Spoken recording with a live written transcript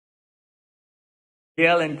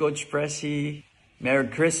Gail and Coach Pressy, Merry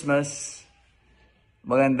Christmas.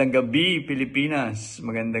 Magandang gabi, Pilipinas.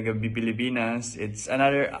 Magandang gabi, Pilipinas. It's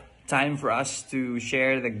another time for us to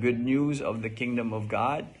share the good news of the kingdom of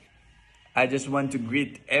God. I just want to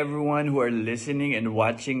greet everyone who are listening and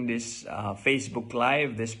watching this Facebook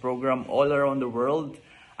Live, this program all around the world.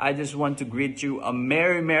 I just want to greet you a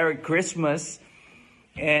Merry Christmas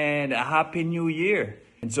and a Happy New Year.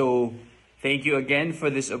 And so, thank you again for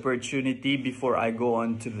this opportunity. Before I go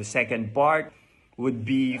on to the second part, would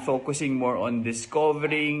be focusing more on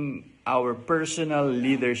discovering our personal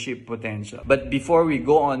leadership potential. But before we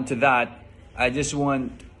go on to that, I just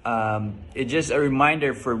want it's just a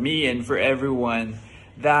reminder for me and for everyone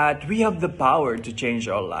that we have the power to change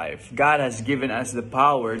our life. God has given us the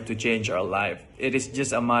power to change our life. It is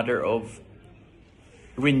just a matter of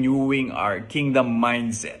renewing our kingdom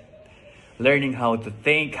mindset, learning how to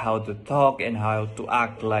think, how to talk, and how to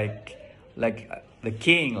act like the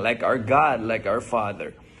King, like our God, like our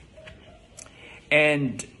Father.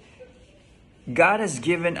 And God has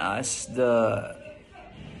given us the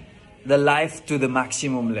life to the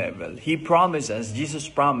maximum level. He promised us, Jesus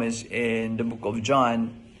promised in the book of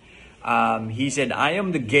John, He said, I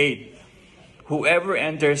am the gate. Whoever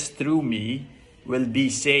enters through me will be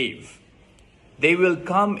saved. They will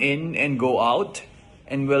come in and go out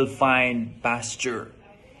and will find pasture.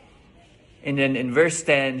 And then in verse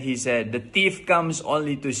 10, he said, the thief comes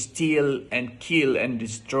only to steal and kill and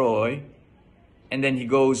destroy. And then he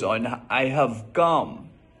goes on, I have come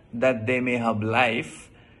that they may have life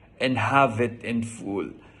and have it in full.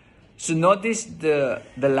 So notice the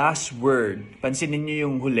last word. Pansinin niyo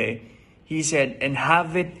yung huli. He said, and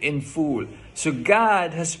have it in full. So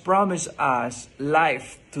God has promised us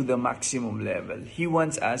life to the maximum level.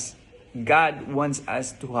 God wants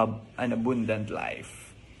us to have an abundant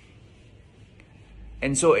life.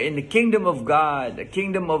 And so in the kingdom of God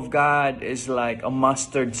is like a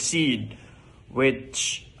mustard seed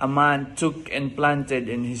which a man took and planted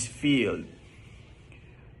in his field.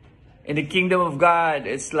 In the kingdom of God,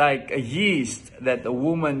 it's like a yeast that a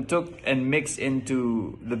woman took and mixed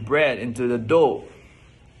into the bread, into the dough.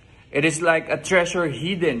 It is like a treasure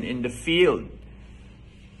hidden in the field,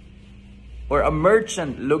 or a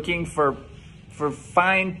merchant looking for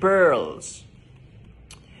fine pearls.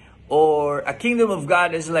 Or a kingdom of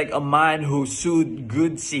God is like a man who sowed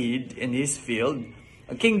good seed in his field.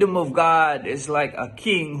 A kingdom of God is like a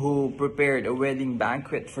king who prepared a wedding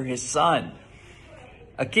banquet for his son.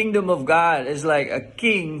 A kingdom of God is like a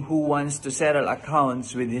king who wants to settle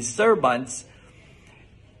accounts with his servants.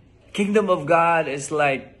 Kingdom of God is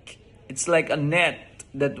like a net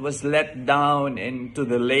that was let down into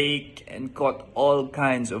the lake and caught all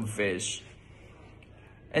kinds of fish.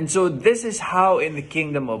 And so this is how in the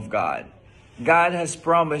kingdom of God has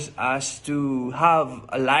promised us to have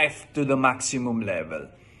a life to the maximum level.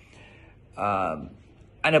 An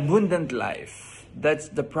abundant life. That's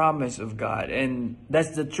the promise of God. And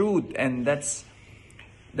that's the truth. And that's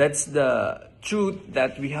the truth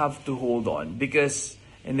that we have to hold on. Because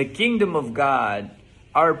in the kingdom of God,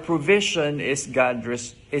 our provision is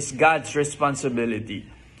God's responsibility.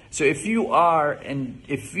 So if we are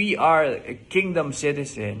a kingdom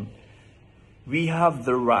citizen, we have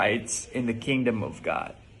the rights in the kingdom of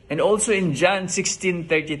God. And also in John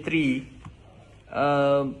 16:33,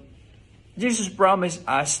 Jesus promised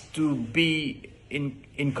us to be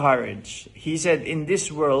encouraged. He said in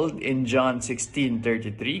this world, in John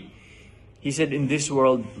 16:33, he said, in this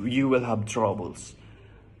world you will have troubles.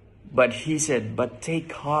 But he said, but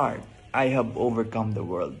take heart, I have overcome the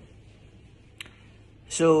world.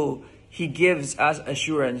 So he gives us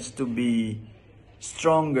assurance to be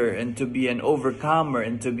stronger and to be an overcomer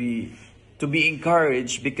and to be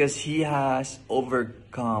encouraged because he has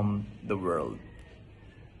overcome the world.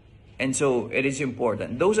 And so it is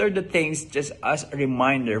important. Those are the things just as a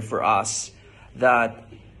reminder for us that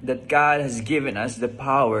God has given us the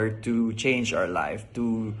power to change our life,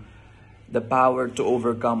 the power to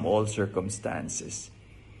overcome all circumstances.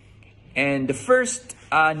 And the first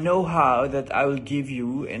know-how that I will give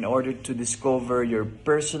you in order to discover your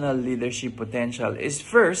personal leadership potential is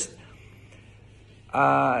first, we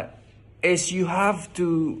have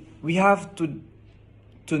to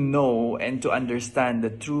know and to understand the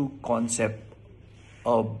true concept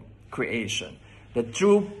of creation, the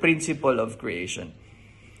true principle of creation.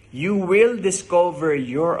 You will discover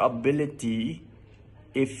your ability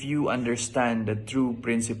if you understand the true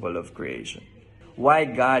principle of creation. Why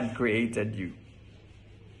God created you.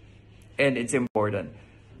 And it's important.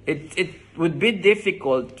 It would be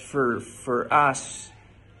difficult for us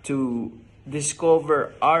to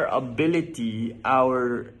discover our ability,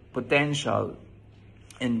 our potential,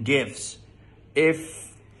 and gifts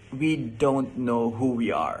if we don't know who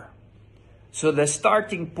we are. So the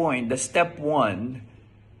starting point, the step one,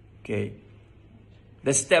 okay,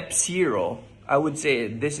 the step zero, I would say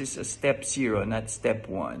this is a step zero, not step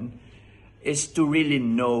one, is to really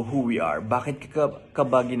know who we are. Bakit ka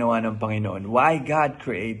ba ginawa ng Panginoon? Why God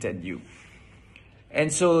created you?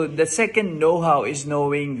 And so the second know-how is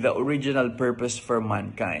knowing the original purpose for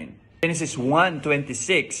mankind. Genesis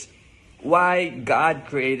 1:26, why God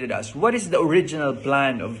created us. What is the original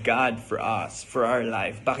plan of God for us, for our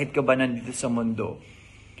life? Bakit ka ba nandito sa mundo?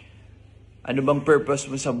 Ano bang purpose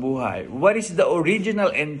mo sa buhay? What is the original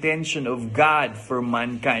intention of God for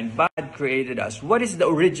mankind? God created us. What is the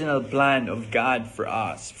original plan of God for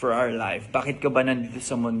us, for our life? Bakit ka ba nandito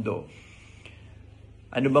sa mundo?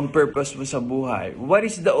 Ano bang purpose mo sa buhay? What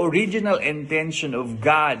is the original intention of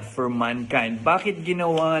God for mankind? Bakit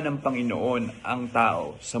ginawa ng Panginoon ang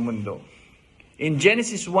tao sa mundo? In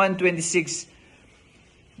Genesis 1:26,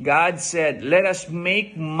 God said, "Let us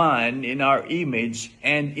make man in our image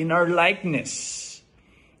and in our likeness.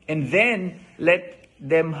 And then let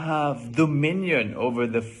them have dominion over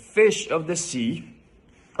the fish of the sea,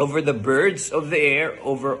 over the birds of the air,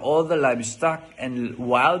 over all the livestock and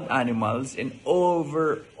wild animals, and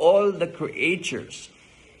over all the creatures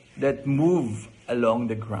that move along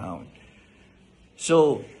the ground."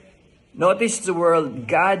 So, notice the word,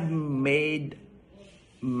 God made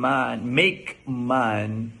man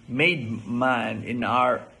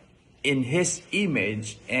in his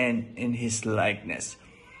image and in his likeness.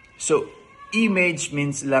 So image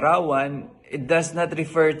means larawan. It does not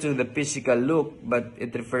refer to the physical look, but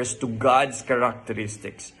it refers to God's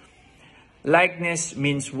characteristics. Likeness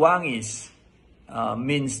means wangis,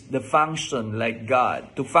 means the function like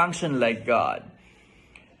God, to function like God.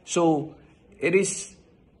 So it is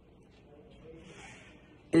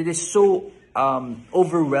so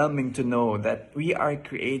overwhelming to know that we are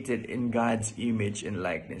created in God's image and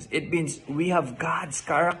likeness. It means we have God's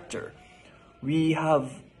character. We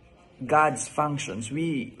have God's functions.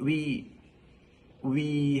 We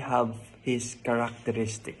have His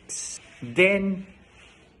characteristics. Then,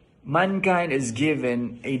 mankind is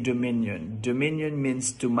given a dominion. Dominion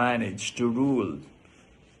means to manage, to rule,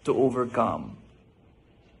 to overcome,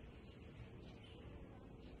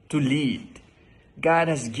 to lead. God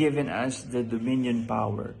has given us the dominion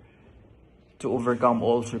power to overcome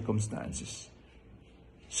all circumstances.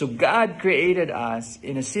 So God created us,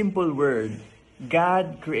 in a simple word,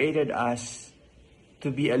 God created us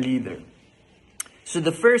to be a leader. So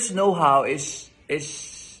the first know-how is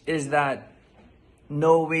that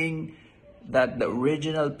knowing that the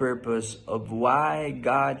original purpose of why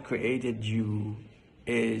God created you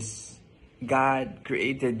is God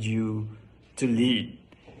created you to lead.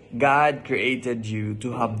 God created you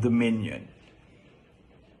to have dominion.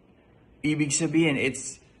 Ibig sabihin,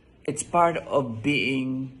 it's part of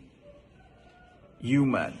being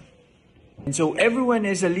human. And so everyone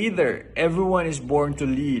is a leader. Everyone is born to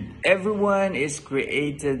lead. Everyone is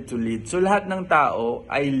created to lead. So lahat ng tao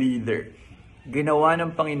ay leader. Ginawa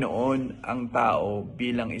ng Panginoon ang tao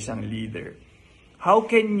bilang isang leader. How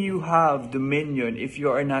can you have dominion if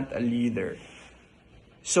you are not a leader?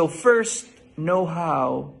 So first, know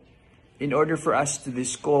how, in order for us to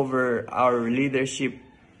discover our leadership,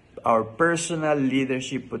 our personal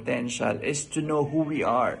leadership potential, is to know who we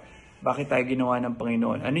are. Bakit tayo ginawa ng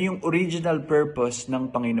Panginoon? Ano yung original purpose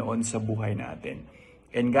ng Panginoon sa buhay natin?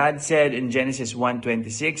 And God said in Genesis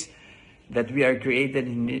 1:26 that we are created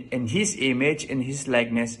in His image, in His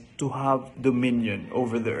likeness, to have dominion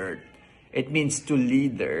over the earth. It means to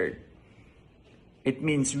lead the earth. It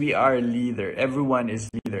means we are a leader. Everyone is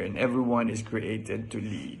leader and everyone is created to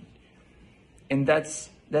lead. And that's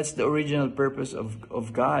the original purpose of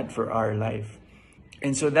God for our life.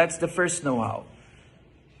 And so that's the first know-how.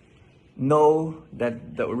 Know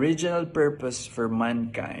that the original purpose for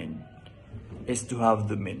mankind is to have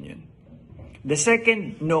dominion. The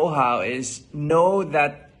second know-how is know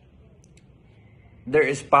that there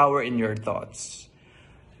is power in your thoughts.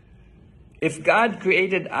 If God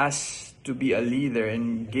created us to be a leader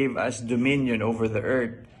and gave us dominion over the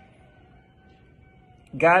earth,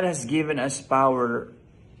 God has given us power.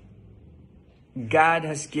 God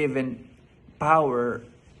has given power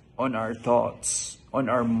on our thoughts, on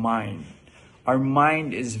our mind. Our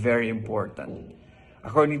mind is very important.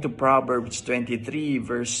 According to Proverbs 23,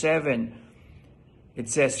 verse 7, it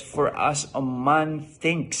says, "For as a man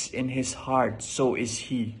thinks in his heart, so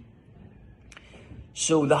is he."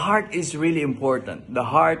 So the heart is really important. The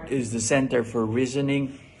heart is the center for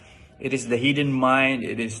reasoning. It is the hidden mind.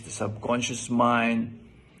 It is the subconscious mind.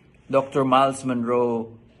 Dr. Miles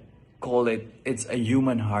Monroe call it, it's a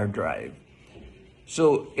human hard drive.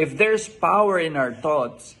 So if there's power in our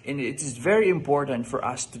thoughts, and it is very important for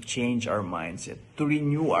us to change our mindset, to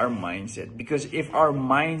renew our mindset. Because if our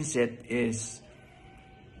mindset is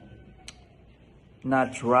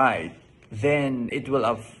not right, then it will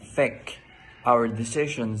affect our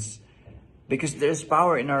decisions, because there's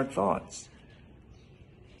power in our thoughts,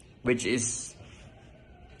 which is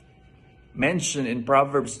mentioned in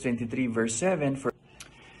Proverbs 23 verse 7. For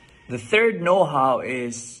the third know-how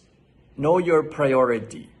is know your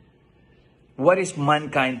priority. What is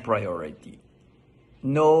mankind priority?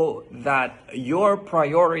 Know that your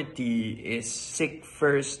priority is seek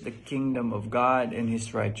first the kingdom of God and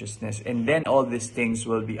His righteousness, and then all these things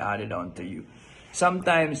will be added onto you.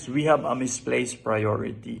 Sometimes we have a misplaced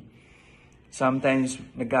priority. Sometimes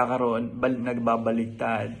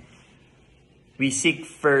nagbabaliktad. We seek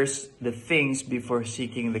first the things before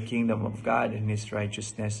seeking the kingdom of God and His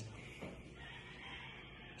righteousness.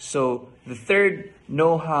 So the third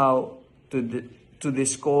know-how to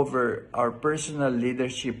discover our personal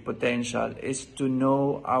leadership potential is to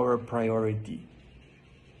know our priority.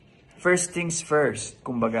 First things first,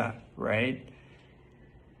 kumbaga, right?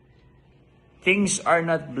 Things are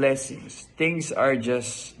not blessings. Things are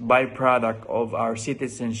just byproduct of our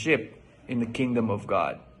citizenship in the kingdom of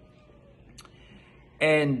God.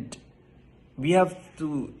 And we have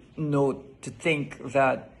to note, to think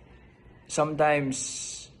that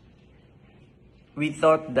sometimes we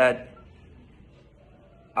thought that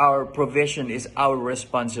our provision is our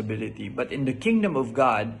responsibility. But in the kingdom of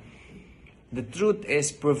God, the truth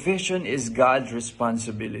is provision is God's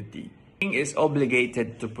responsibility. The king is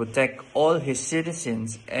obligated to protect all his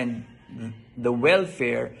citizens, and the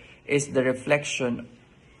welfare is the reflection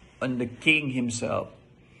on the king himself.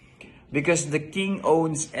 Because the king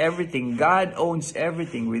owns everything. God owns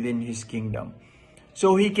everything within his kingdom.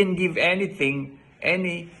 So he can give anything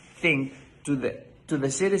to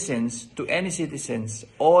the citizens, to any citizens,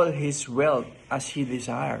 all his wealth as he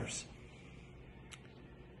desires.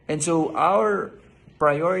 And so our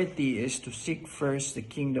priority is to seek first the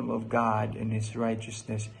kingdom of God and His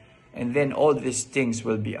righteousness, and then all these things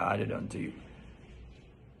will be added unto you.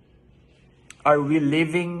 Are we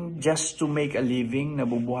living just to make a living?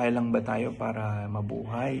 Nabubuhay lang ba tayo para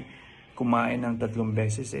mabuhay? Kumain ng 3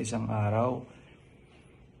 beses sa isang araw?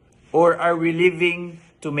 Or are we living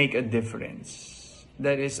to make a difference?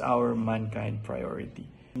 That is our mankind priority.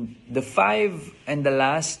 The 5 and the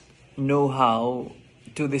last know-how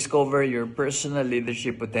to discover your personal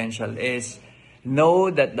leadership potential is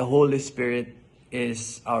know that the Holy Spirit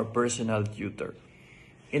is our personal tutor.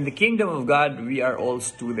 In the kingdom of God, we are all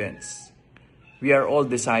students. We are all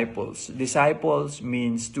disciples. Disciples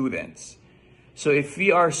means students. So if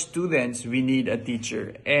we are students, we need a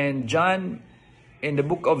teacher. And John, in the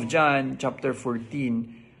book of John, chapter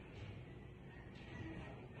 14,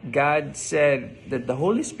 God said that the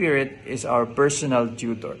Holy Spirit is our personal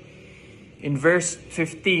tutor. In verse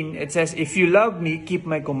 15, it says, "If you love me, keep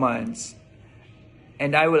my commands.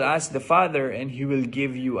 And I will ask the Father, and He will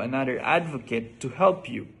give you another advocate to help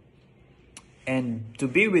you and to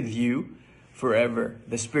be with you forever,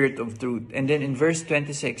 the Spirit of truth." And then in verse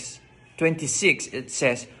 26, it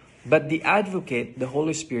says, "But the advocate, the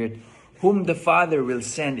Holy Spirit, whom the Father will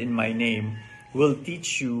send in my name, will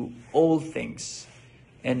teach you all things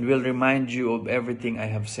and will remind you of everything I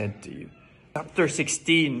have said to you." Chapter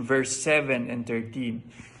 16, verse 7 and 13.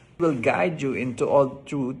 "He will guide you into all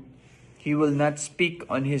truth. He will not speak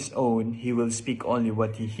on His own. He will speak only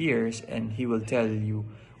what He hears, and He will tell you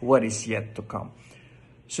what is yet to come."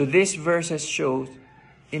 So these verses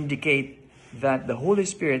indicate that the Holy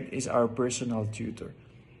Spirit is our personal tutor.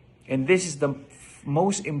 And this is the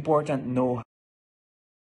most important know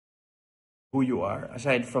who you are.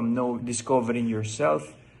 Aside from discovering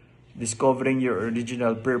yourself, discovering your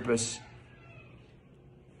original purpose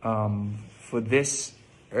for this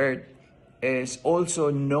earth, is also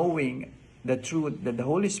knowing the truth that the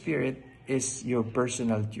Holy Spirit is your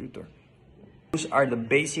personal tutor. Those are the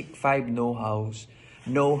basic 5 know-hows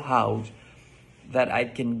that I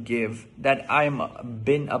can give, that I'm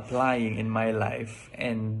been applying in my life,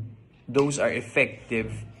 and those are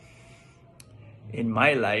effective in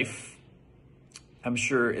my life. I'm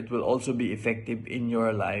sure it will also be effective in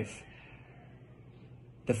your life.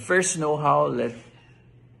 The first know-how,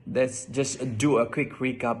 let's just do a quick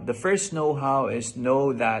recap. The first know-how is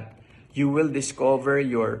know that you will discover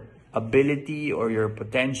your ability or your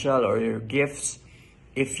potential or your gifts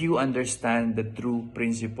if you understand the true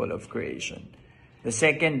principle of creation. The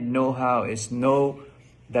second know-how is know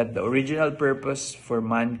that the original purpose for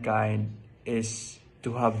mankind is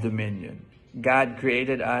to have dominion. God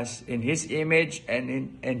created us in His image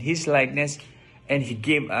and in His likeness, and He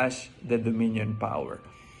gave us the dominion power.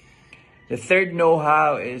 The third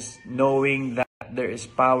know-how is knowing that there is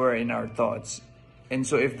power in our thoughts. And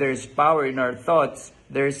so if there is power in our thoughts,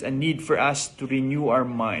 there is a need for us to renew our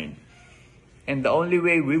mind. And the only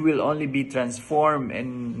way we will only be transformed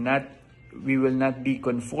and we will not be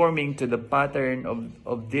conforming to the pattern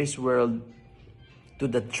of this world, to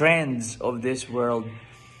the trends of this world.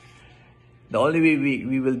 The only way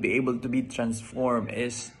we will be able to be transformed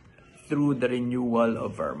is through the renewal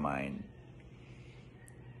of our mind.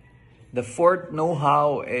 The fourth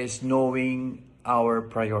know-how is knowing our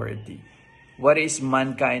priority. What is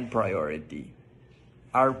mankind priority?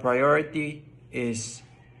 Our priority is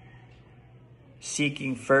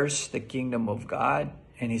seeking first the kingdom of God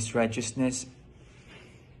and His righteousness,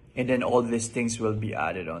 and then all these things will be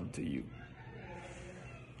added unto you.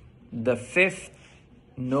 The fifth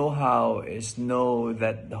know-how is know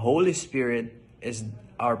that the Holy Spirit is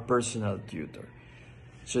our personal tutor.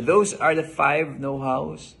 So those are the 5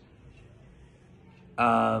 know-hows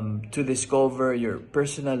to discover your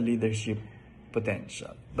personal leadership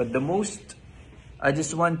potential. But the most, I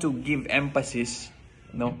just want to give emphasis,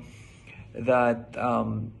 that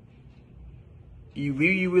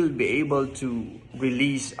we will be able to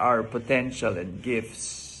release our potential and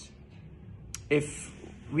gifts if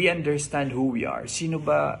we understand who we are. Sino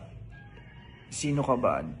ka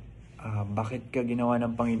ba? Bakit ka ginawa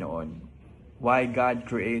ng Panginoon? Why God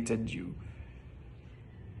created you?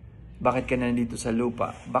 Bakit ka nandito sa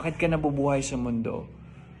lupa? Bakit ka nabubuhay sa mundo?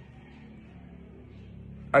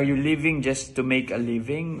 Are you living just to make a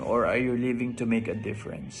living, or are you living to make a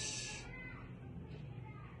difference?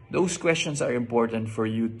 Those questions are important for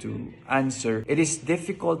you to answer. It is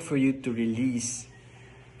difficult for you to release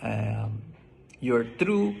your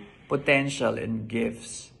true potential and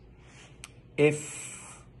gifts if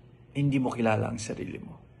hindi mo kilala ang sarili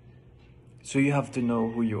mo. So you have to know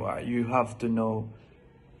who you are. You have to know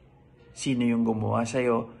sino yung gumawa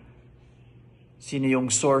sa'yo, sino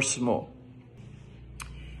yung source mo.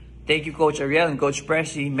 Thank you, Coach Ariel and Coach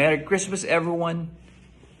Pressy. Merry Christmas, everyone.